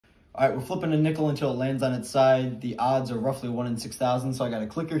All right, we're flipping a nickel until it lands on its side. The odds are roughly 1 in 6,000, so I got a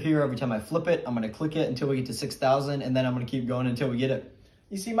clicker here. Every time I flip it, I'm gonna click it until we get to 6,000, and then I'm gonna keep going until we get it.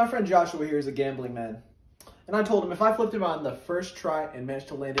 You see, my friend Joshua here is a gambling man. And I told him if I flipped him on the first try and managed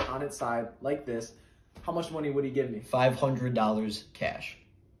to land it on its side like this, how much money would he give me? $500 cash.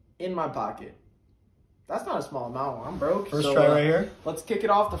 In my pocket. That's not a small amount. I'm broke. First try right here. Let's kick it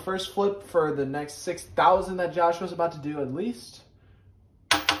off. The first flip for the next 6,000 that Joshua's about to do at least.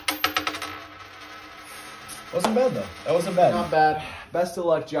 Wasn't bad though. That wasn't bad. Not bad. Best of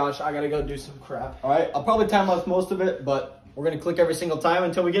luck, Josh. I gotta go do some crap. All right, I'll probably time lapse most of it, but we're gonna click every single time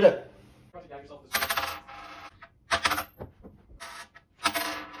until we get it.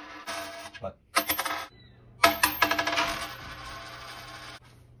 What?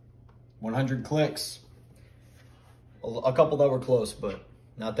 100 clicks. A couple that were close, but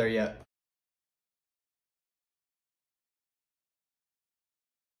not there yet.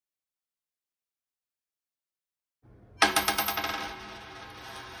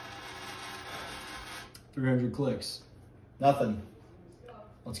 $300 clicks. Nothing.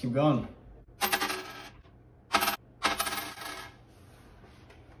 Let's keep going.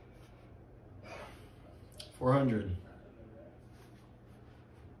 $400.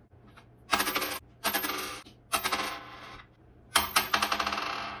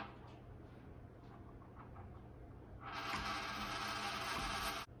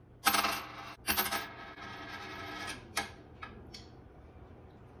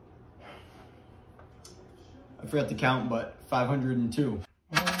 I forgot to count, but 502.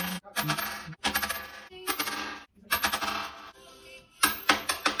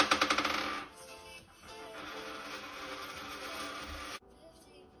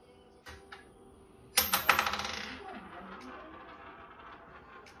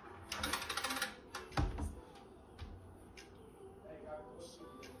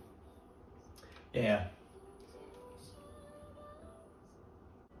 Yeah.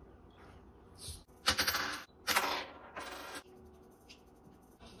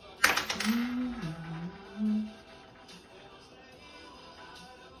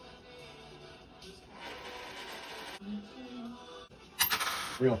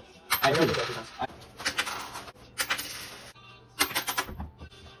 Real. I heard it.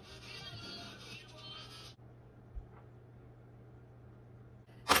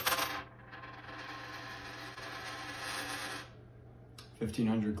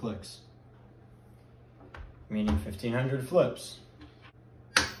 $1,500 clicks, meaning 1,500 flips.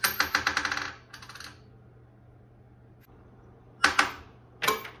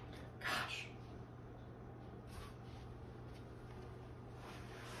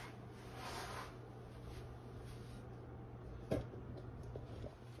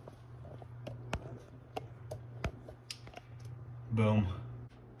 Boom.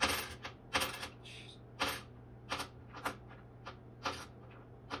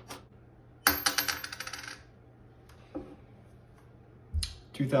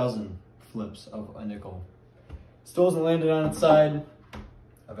 $2,000 flips of a nickel. Still hasn't landed on its side.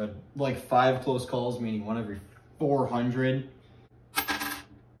 I've had like 5 close calls, meaning one every 400.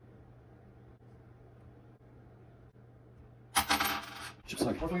 Just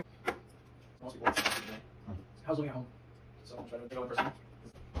like, how's it at home? So I'm trying to take over person.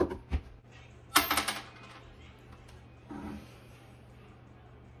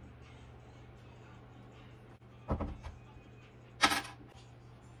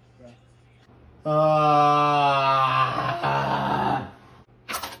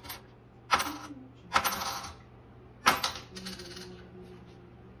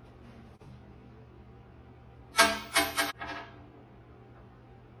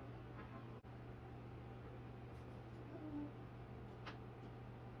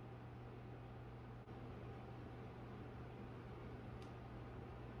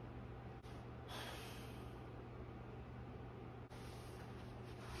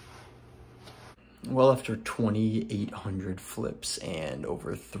 Well, after 2,800 flips and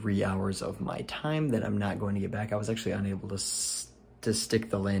over 3 hours of my time that I'm not going to get back, I was actually unable to stick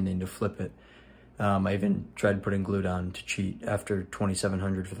the landing to flip it. I even tried putting glue down to cheat after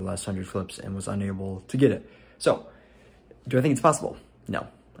 2,700 for the last 100 flips and was unable to get it. So, do I think it's possible? No.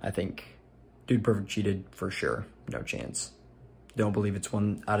 I think Dude Perfect cheated for sure. No chance. Don't believe it's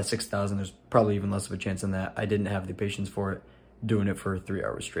 1 out of 6,000. There's probably even less of a chance than that. I didn't have the patience for it. Doing it for 3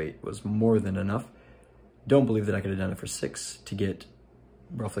 hours straight was more than enough. Don't believe that I could have done it for 6 to get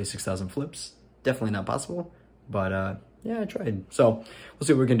roughly 6,000 flips. Definitely not possible, but yeah, I tried. So we'll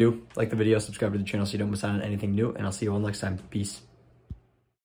see what we can do. Like the video, subscribe to the channel so you don't miss out on anything new, and I'll see you all next time. Peace.